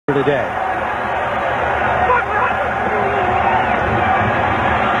today.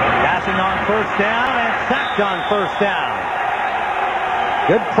 Passing on first down and sacked on first down.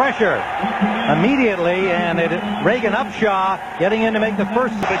 Good pressure immediately, and Reagan Upshaw getting in to make the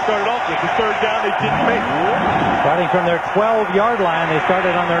first. They started off with the third down they didn't make. Starting from their 12-yard line, they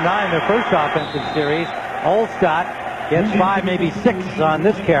started on their 9, their first offensive series. Olstad gets 5, maybe 6 on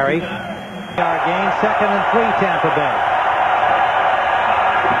this carry. Our gain, 2nd and 3, Tampa Bay.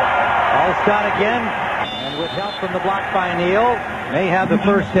 Olstad again, and with help from the block by Neal, may have the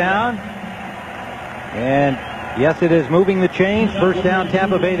first down. And yes, it is moving the chains. First down,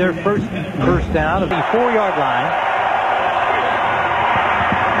 Tampa Bay, their first down of the 4-yard line.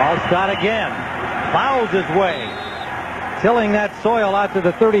 Olstad again, plows his way, tilling that soil out to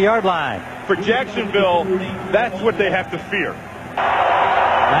the 30-yard line. For Jacksonville, that's what they have to fear. 19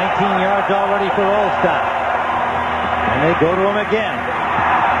 yards already for Olstad. And they go to him again.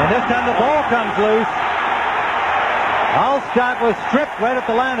 And this time the ball comes loose. Olstad was stripped right at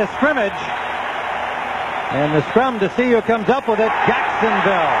the line of scrimmage. And the scrum to see who comes up with it,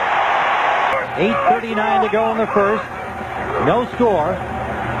 Jacksonville. 8:39 to go in the first. No score.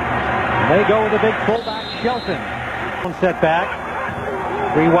 And they go with a big fullback, Shelton. Set back.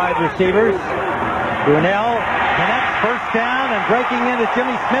 3 wide receivers. Brunell connects first down, and breaking in is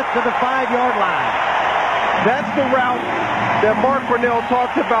Jimmy Smith to the 5-yard line. That's the route that Mark Brunell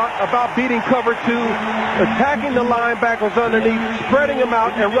talked about beating cover 2, attacking the linebackers underneath, spreading them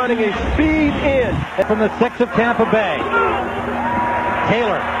out, and running a speed in. From the 6 of Tampa Bay.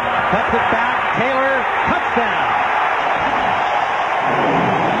 Taylor cuts it back. Taylor, touchdown.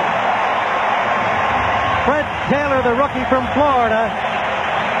 Fred Taylor, the rookie from Florida,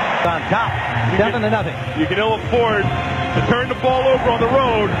 on top, 7-0. You can ill afford to turn the ball over on the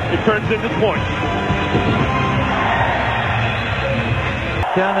road. It turns into points.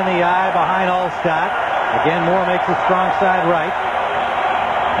 Down in the eye behind Olstad. Again, Moore makes the strong side right.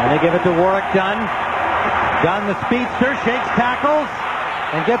 And they give it to Warwick Dunn. Dunn, the speedster, shakes tackles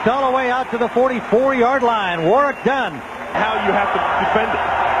and gets all the way out to the 44-yard line. Warwick Dunn. How you have to defend it.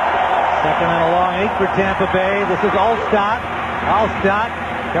 2nd and a long 8 for Tampa Bay. This is Olstad. Olstad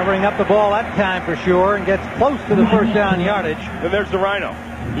covering up the ball that time for sure, and gets close to the first down yardage. And there's the Rhino.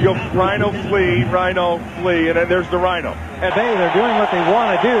 You go Rhino, flee, and then there's the Rhino. At Bay, they're doing what they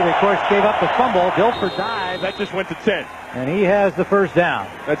want to do. They, of course, gave up the fumble. Dilfer dives. That just went to 10. And he has the first down.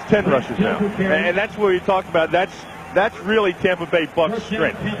 That's 10 rushes now. And that's what we talked about. That's really Tampa Bay Bucks'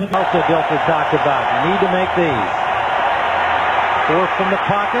 strength. Also, Dilfer talked about, you need to make these. 4th from the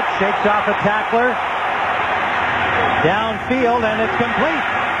pocket, shakes off a tackler. Downfield, and it's complete.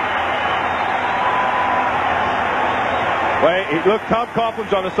 Well, look, Tom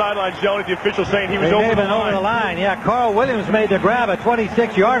Coughlin's on the sidelines yelling at the official saying he was over the line. Yeah, Carl Williams made the grab, a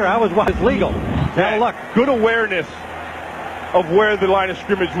 26-yarder. I was legal. Now look. Good awareness of where the line of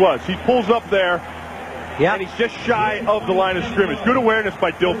scrimmage was. He pulls up there, and he's just shy of the line of scrimmage. Good awareness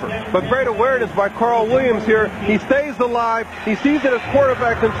by Dilfer. But great awareness by Carl Williams here. He stays alive. He sees that his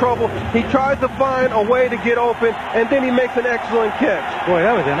quarterback's in trouble. He tries to find a way to get open, and then he makes an excellent catch. Boy,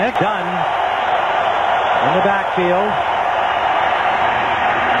 that was an done in the backfield.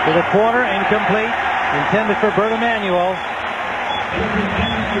 To the corner, incomplete. Intended for Bert Emanuel.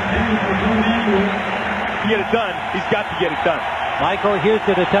 Get it done. He's got to get it done. Michael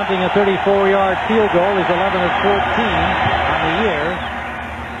Houston attempting a 34-yard field goal. He's 11 of 14 on the year.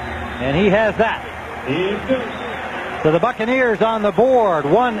 And he has that. So the Buccaneers on the board.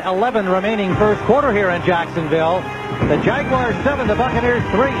 1:11 remaining first quarter here in Jacksonville. The Jaguars 7, the Buccaneers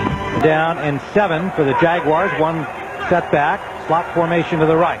 3. Down and 7 for the Jaguars. 1 setback. Slot formation to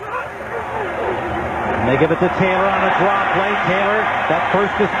the right. And they give it to Taylor on the draw play. Taylor, that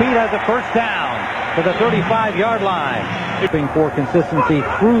first to speed, has a first down to the 35-yard line. Hoping for consistency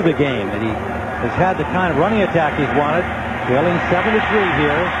through the game. And he has had the kind of running attack he's wanted. Trailing 7-3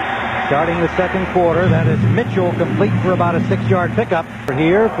 here. Starting the second quarter. That is Mitchell complete for about a 6-yard pickup.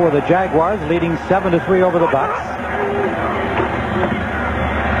 Here for the Jaguars, leading 7-3 over the Bucs.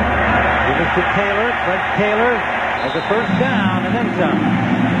 Give it to Taylor. Fred Taylor has a first down and then some.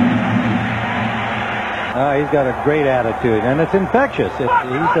 He's got a great attitude, and it's infectious.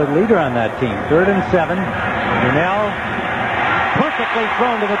 He's the leader on that team. 3rd and 7. Brunell perfectly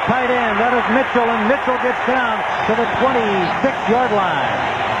thrown to the tight end. That is Mitchell, and Mitchell gets down to the 26-yard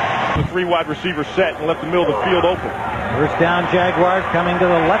line. The 3 wide receiver set and left the middle of the field open. First down, Jaguars coming to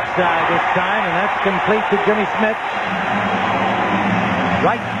the left side this time, and that's complete to Jimmy Smith.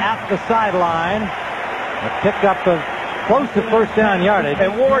 Right at the sideline. A pickup of close to first down yardage.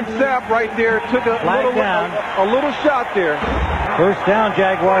 And Warren Sapp right there took a little shot there. First down,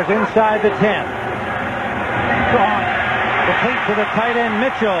 Jaguars inside the 10. Complete to the tight end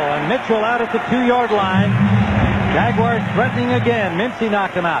Mitchell, and Mitchell out at the 2-yard line. Jaguars threatening again. Mincy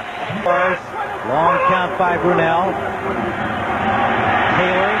knocked him out. Long count by Brunell.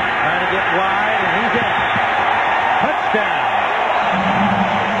 Taylor trying to get wide, and he's in. Touchdown.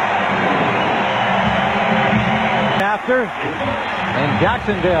 After, and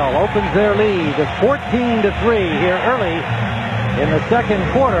Jacksonville opens their lead to 14-3 here early in the second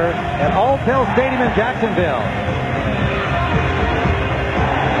quarter at Alltel Stadium in Jacksonville.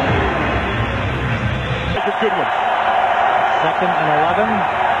 That's a good one. 2nd and 11.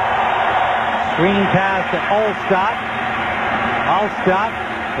 Screen pass to Allstott. Allstott,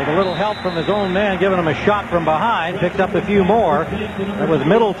 with a little help from his own man, giving him a shot from behind, picks up a few more. That was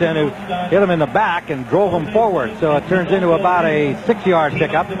Middleton who hit him in the back and drove him forward. So it turns into about a 6-yard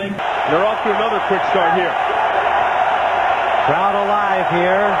pickup. They're off to another quick start here. Crowd alive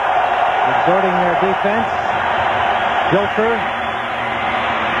here, exhorting their defense. Gilfer.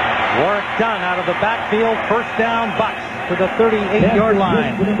 Warwick Dunn out of the backfield. First down, Bucks to the 38-yard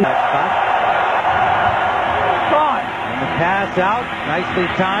line. And the pass out, nicely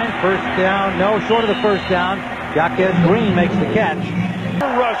timed. First down, no, short of the first down. Jaquez Green makes the catch.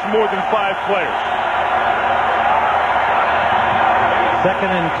 Rush more than 5 players.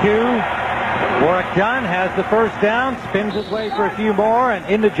 2nd and 2. Warwick Dunn has the first down, spins his way for a few more, and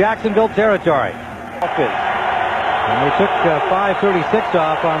into Jacksonville territory. And they took 5:36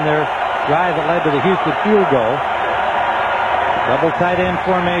 off on their drive that led to the Houston field goal. Double tight end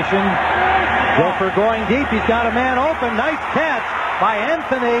formation. Gilfer going deep. He's got a man open. Nice catch by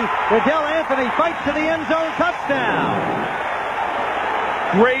Anthony. Riddell Anthony fights to the end zone. Touchdown.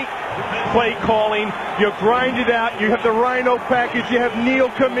 Great play calling. You grind it out. You have the Rhino package. You have Neal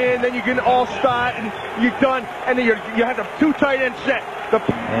come in. Then you can all start, and you're done. And then you have the 2 tight end set.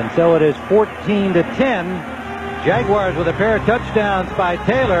 And so it is 14-10. Jaguars with a pair of touchdowns by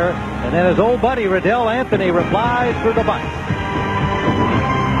Taylor. And then his old buddy Riddell Anthony replies for the Bucks.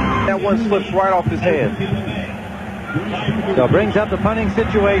 That one slips right off his hand. So brings up the punting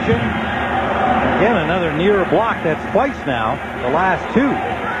situation. Again, another near block. That's twice now. The last 2.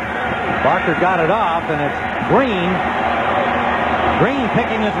 Barker got it off, and it's Green. Green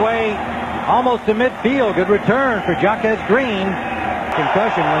picking his way almost to midfield. Good return for Jaquez Green.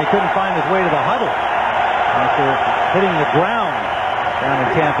 Concussion when he couldn't find his way to the huddle after hitting the ground down in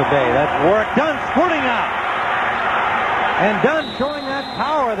Tampa Bay. That's Warwick Dunn squirting out. And Dunn showing that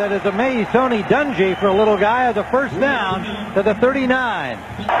power that has amazed Tony Dungy for a little guy as a first down to the 39.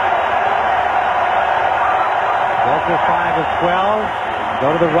 Walter 5 of 12. Go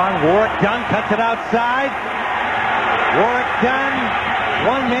to the run. Warwick Dunn cuts it outside. Warwick Dunn,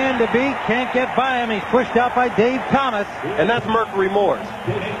 one man to beat. Can't get by him. He's pushed out by Dave Thomas. And that's Mercury Morris.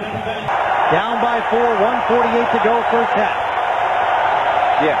 Down by 4. 1:48 to go first half.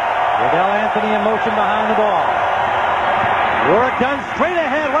 Yeah. Riddell Anthony in motion behind the ball. Warwick Dunn straight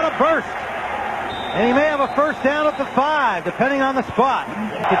ahead. What a burst. And he may have a first down at the 5, depending on the spot.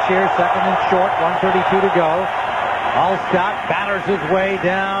 It's here, 2nd and short. 1:32 to go. Allstott batters his way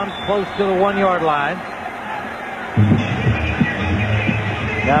down close to the 1-yard line.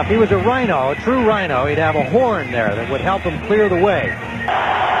 Now, if he was a Rhino, a true Rhino, he'd have a horn there that would help him clear the way.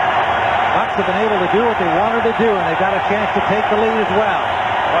 Bucks have been able to do what they wanted to do, and they've got a chance to take the lead as well.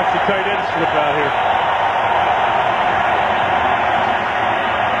 Watch the tight end slip out here.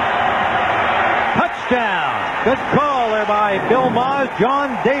 Touchdown! Good call there by Bill Ma's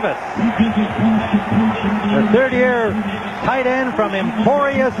John Davis. The 3rd-year tight end from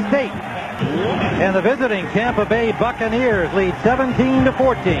Emporia State. And the visiting Tampa Bay Buccaneers lead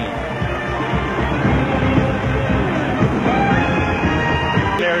 17-14.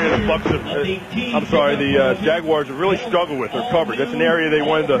 Area the Bucks have, the Jaguars have really struggled with their coverage. That's an area they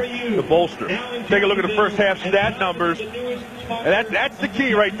wanted to bolster. Take a look at the first half stat numbers. And that's the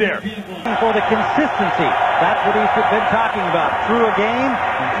key right there. For the consistency, that's what he's been talking about. Through a game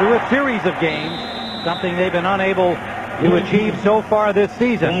and through a series of games, something they've been unable to achieve so far this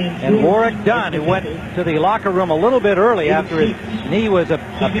season. And Warwick Dunn, who went to the locker room a little bit early after his knee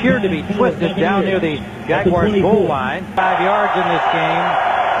appeared to be twisted down near the Jaguars goal line. 5 yards in this game.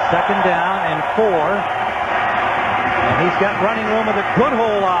 2nd down and 4. And he's got running room with a good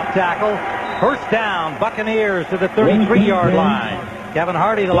hole off tackle. First down, Buccaneers to the 33-yard line. Kevin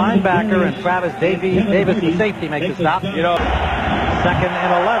Hardy, the linebacker, and Travis Davis, the safety, make the stop. 2nd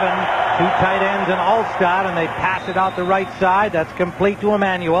and 11. 2 tight ends and Allstott, and they pass it out the right side. That's complete to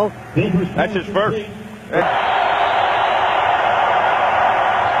Emmanuel. That's his first.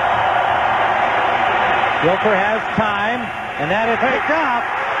 Gilfer has time, and that is picked up.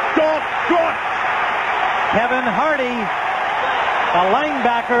 Kevin Hardy, the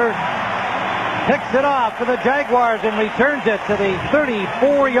linebacker, picks it off for the Jaguars and returns it to the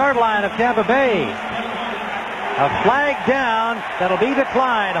 34-yard line of Tampa Bay. A flag down that'll be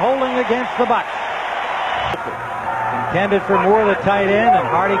declined, holding against the Bucs. Intended for Moore, the tight end, and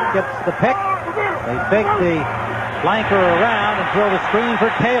Hardy gets the pick. They fake the flanker around and throw the screen for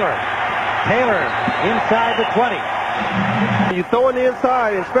Taylor. Taylor inside the 20. You throw in the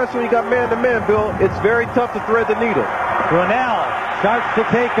inside, especially when you got man-to-man, Bill, it's very tough to thread the needle. Brunell starts to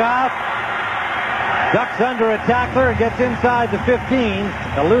take off, ducks under a tackler and gets inside the 15,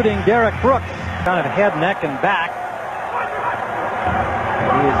 eluding Derek Brooks. Kind of head, neck, and back.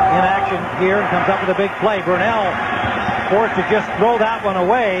 He is in action here and comes up with a big play. Brunell forced to just throw that one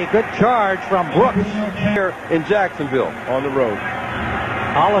away. Good charge from Brooks. Here in Jacksonville on the road.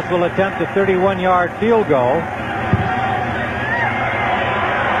 Hollis will attempt a 31-yard field goal.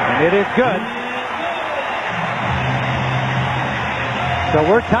 And it is good. So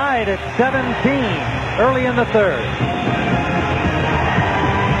we're tied at 17 early in the third.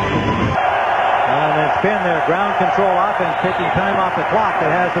 And it's been their ground control offense taking time off the clock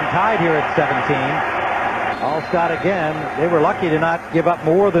that has them tied here at 17. Allstott again. They were lucky to not give up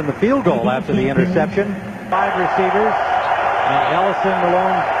more than the field goal after the interception. 5 receivers. And Ellison, the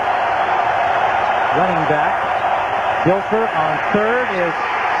lone running back. Gilfer on third is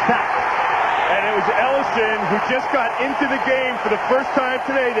sacked. And it was Ellison who just got into the game for the first time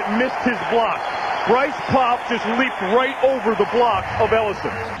today that missed his block. Bryce Pop just leaped right over the block of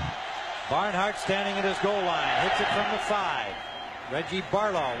Ellison. Barnhart standing at his goal line. Hits it from the 5. Reggie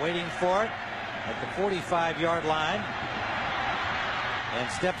Barlow waiting for it at the 45-yard line. And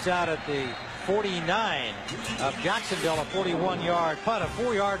steps out at the 49 of Jacksonville. A 41-yard punt, a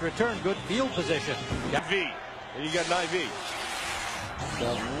 4-yard return. Good field position. V. And you got an IV.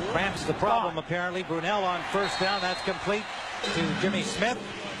 So cramps the problem apparently. Brunell on first down. That's complete to Jimmy Smith.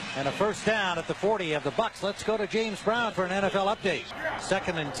 And a first down at the 40 of the Bucs. Let's go to James Brown for an NFL update.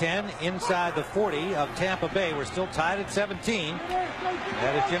 2nd and 10 inside the 40 of Tampa Bay. We're still tied at 17.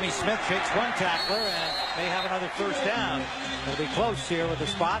 That is Jimmy Smith shakes one tackler and may have another first down. It'll be close here with the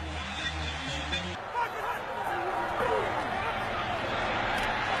spot.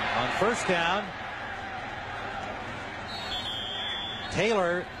 On first down,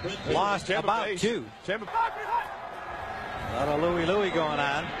 Taylor lost about 2. A lot of Louie going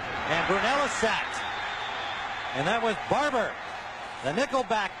on. And Brunell is sacked. And that was Barber. The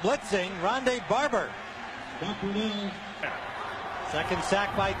nickelback blitzing, Rondé Barber. Second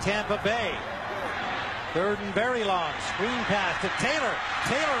sack by Tampa Bay. 3rd and very long. Screen pass to Taylor.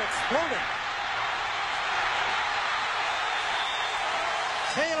 Taylor exploding.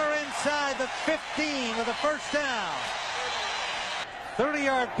 Taylor inside the 15 with the first down.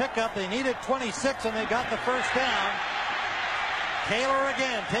 30-yard pickup. They needed 26 and they got the first down. Taylor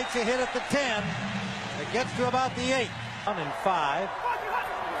again takes a hit at the 10. It gets to about the 8. 1 and 5.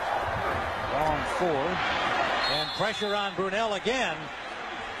 Long 4. And pressure on Brunell again.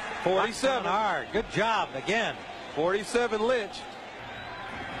 47. Hard. Good job again. 47 Lynch.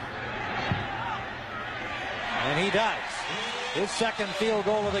 And he does. His second field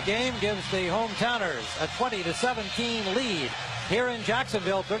goal of the game gives the hometowners a 20-17 lead here in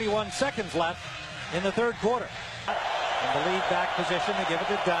Jacksonville. 31 seconds left in the third quarter. In the lead back position, they give it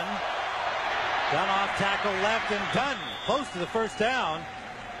to Dunn. Dunn off tackle left, and Dunn close to the first down.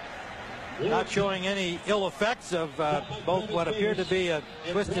 Not showing any ill effects of both what appeared to be a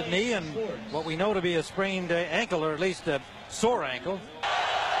twisted knee and what we know to be a sprained ankle, or at least a sore ankle.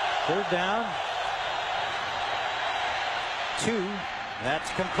 Third down. 2.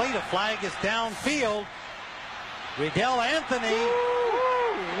 That's complete. A flag is downfield. Riddell Anthony.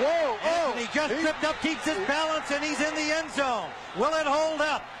 Whoa! Anthony just tripped up, keeps his balance, and he's in the end zone. Will it hold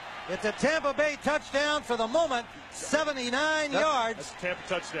up? It's a Tampa Bay touchdown for the moment. 79 yards. That's a Tampa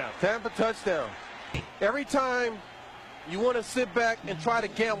touchdown. Tampa touchdown. Every time you want to sit back and try to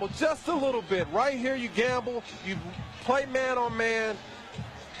gamble just a little bit. Right here you gamble. You play man on man.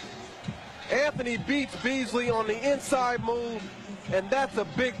 Anthony beats Beasley on the inside move, and that's a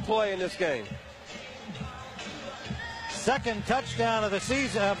big play in this game. Second touchdown of the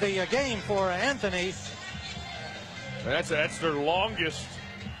season, of the game for Anthony. That's their longest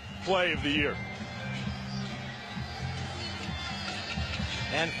play of the year.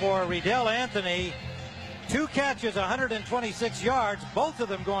 And for Riddell Anthony, 2 catches, 126 yards, both of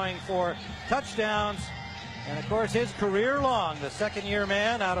them going for touchdowns. And of course his career long, the second-year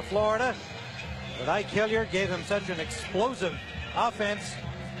man out of Florida. But Ike Hilliard gave him such an explosive offense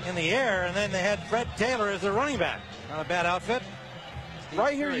in the air, and then they had Fred Taylor as the running back. Not a bad outfit.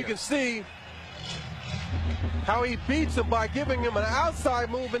 Right here you can see how he beats him by giving him an outside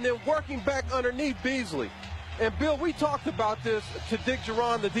move and then working back underneath Beasley. And, Bill, we talked about this to Dick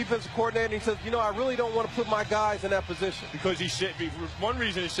Geron, the defensive coordinator. He says, you know, I really don't want to put my guys in that position. Because he said, one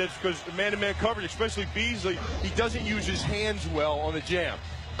reason he said, because man-to-man coverage, especially Beasley, he doesn't use his hands well on the jam.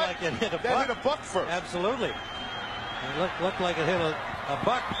 Like it hit a buck. That hit a buck first. Absolutely. It looked like it hit a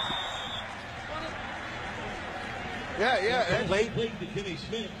buck. Yeah. Late.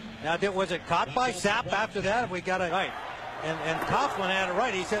 Now, was it caught by Sapp after that? We got it right. And Coughlin had it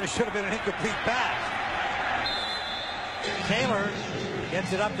right. He said it should have been an incomplete pass. Taylor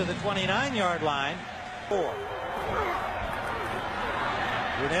gets it up to the 29-yard line. 4.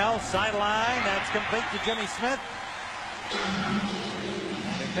 Brunell sideline. That's complete to Jimmy Smith.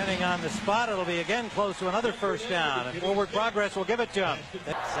 Depending on the spot, it'll be again close to another first down. And forward progress will give it to him.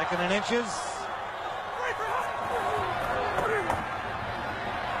 2nd and inches.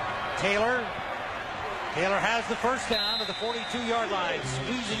 Taylor has the first down to the 42-yard line,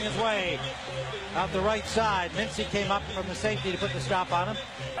 squeezing his way out the right side. Mincy came up from the safety to put the stop on him.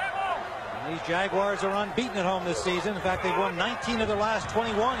 And these Jaguars are unbeaten at home this season. In fact, they've won 19 of their last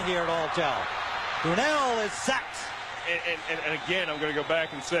 21 here at Alltel. Brunell is sacked. And again, I'm going to go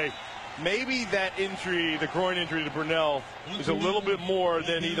back and say, maybe that injury, the groin injury to Brunell, is a little bit more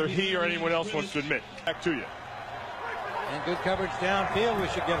than either he or anyone else wants to admit. Back to you. And good coverage downfield we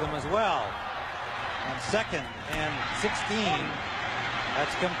should give them as well. On 2nd and 16.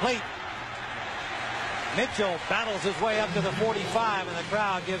 That's complete. Mitchell battles his way up to the 45, and the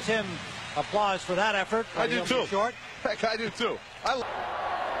crowd gives him applause for that effort. I do too. Short. Heck, I do too.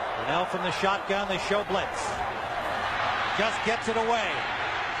 Brunell from the shotgun, they show blitz. Just gets it away.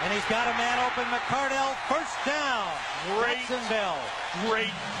 And he's got a man open. McCardell, first down. Jacksonville.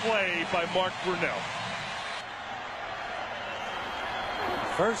 Great play by Mark Brunell.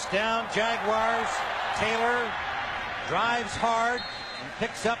 First down, Jaguars. Taylor drives hard and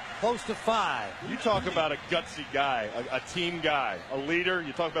picks up close to 5. You talk about a gutsy guy, a team guy, a leader.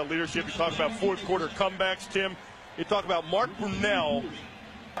 You talk about leadership. You talk about fourth quarter comebacks, Tim. You talk about Mark Brunell.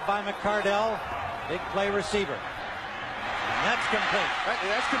 By McCardell, big play receiver. And that's complete.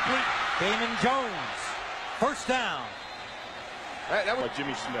 That's complete. Damon Jones, first down. That was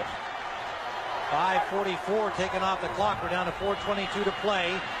Jimmy Smith. 5:44 taken off the clock. We're down to 4:22 to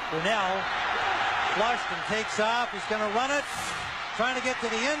play. Brunell flushed and takes off. He's going to run it. Trying to get to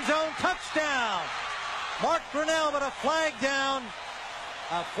the end zone. Touchdown. Mark Brunell, but a flag down.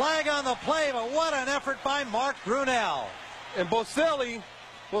 A flag on the play, but what an effort by Mark Brunell. And Boselli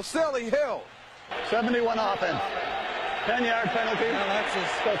held. 71 offense. 10-yard penalty. Well, that's his,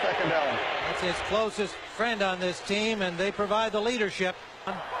 second down. That's his closest friend on this team, and they provide the leadership.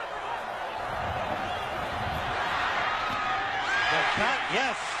 The cut,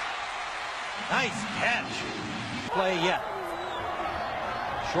 yes. Nice catch. Play yet.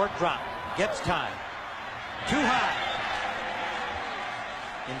 Short drop. Gets time. Too high.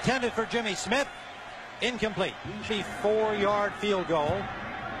 Intended for Jimmy Smith. Incomplete. 4-yard field goal.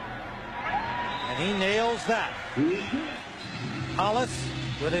 And he nails that. Hollis,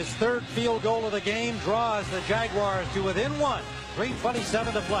 with his 3rd field goal of the game, draws the Jaguars to within 1.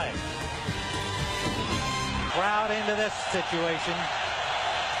 3:27 to play. Crowd into this situation.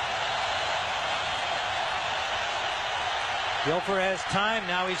 Gilfer has time.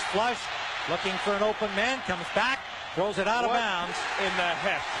 Now he's flushed. Looking for an open man. Comes back. Throws it out of bounds. In the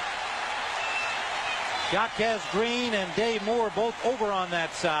heck. Jacquez Green and Dave Moore both over on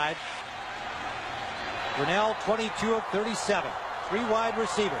that side. Brunell 22 of 37. 3 wide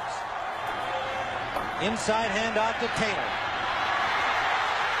receivers. Inside handoff to Taylor.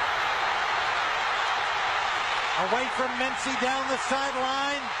 Away from Mincy down the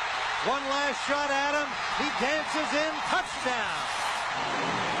sideline. One last shot at him. He dances in. Touchdown.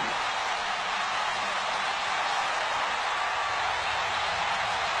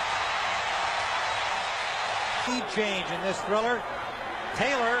 Speed change in this thriller.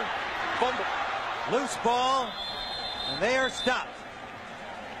 Taylor fumble. Loose ball. And they are stopped.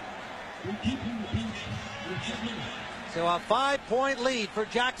 So a 5-point lead for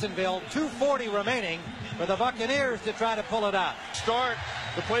Jacksonville. 2:40 remaining for the Buccaneers to try to pull it out.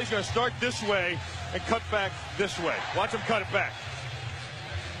 The play's going to start this way and cut back this way. Watch him cut it back.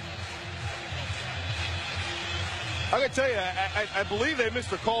 I got to tell you, I believe they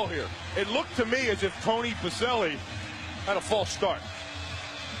missed a call here. It looked to me as if Tony Boselli had a false start.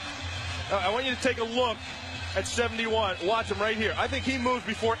 I want you to take a look at 71. Watch him right here. I think he moves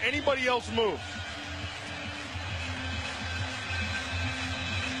before anybody else moves.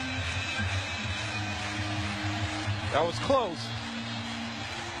 That was close.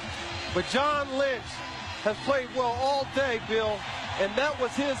 But John Lynch has played well all day, Bill, and that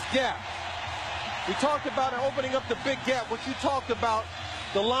was his gap. We talked about opening up the big gap, what you talked about,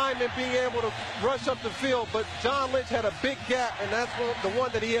 the lineman being able to rush up the field, but John Lynch had a big gap, and that's the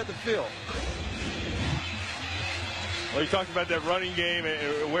one that he had to fill. Well, you talked about that running game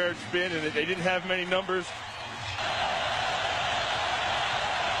and where it's been, and they didn't have many numbers.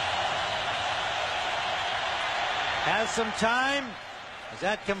 Has some time. Is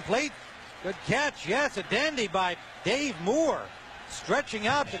that complete? Good catch. Yes, a dandy by Dave Moore. Stretching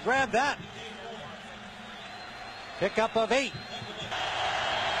out to grab that. Pickup of 8.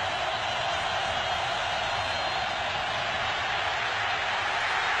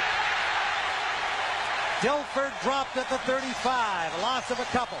 Dilfer dropped at the 35. A loss of a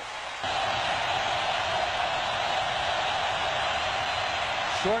couple.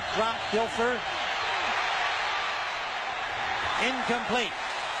 Short drop, Dilfer. Incomplete.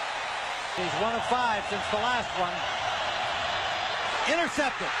 He's 1 of 5 since the last one.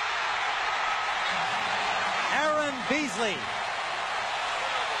 Intercepted. Aaron Beasley.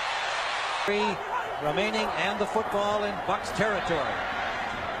 3 remaining and the football in Bucs territory.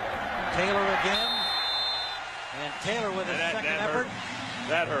 Taylor again. And Taylor with his second effort.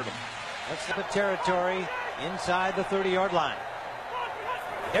 That hurt him. That's the territory inside the 30-yard line.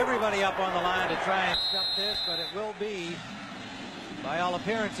 Everybody up on the line to try and stop this, but it will be, by all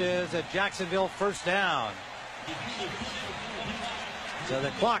appearances, a Jacksonville first down. So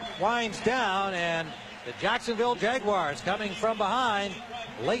the clock winds down, and the Jacksonville Jaguars, coming from behind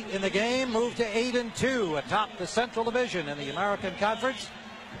late in the game, move to 8-2 atop the Central Division in the American Conference.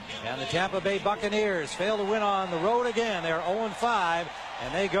 And the Tampa Bay Buccaneers fail to win on the road again. They're 0-5,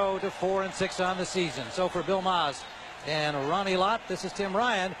 and they go to 4-6 on the season. So for Bill Maas and Ronnie Lott, this is Tim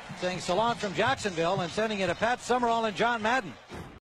Ryan saying so long from Jacksonville and sending it to Pat Summerall and John Madden.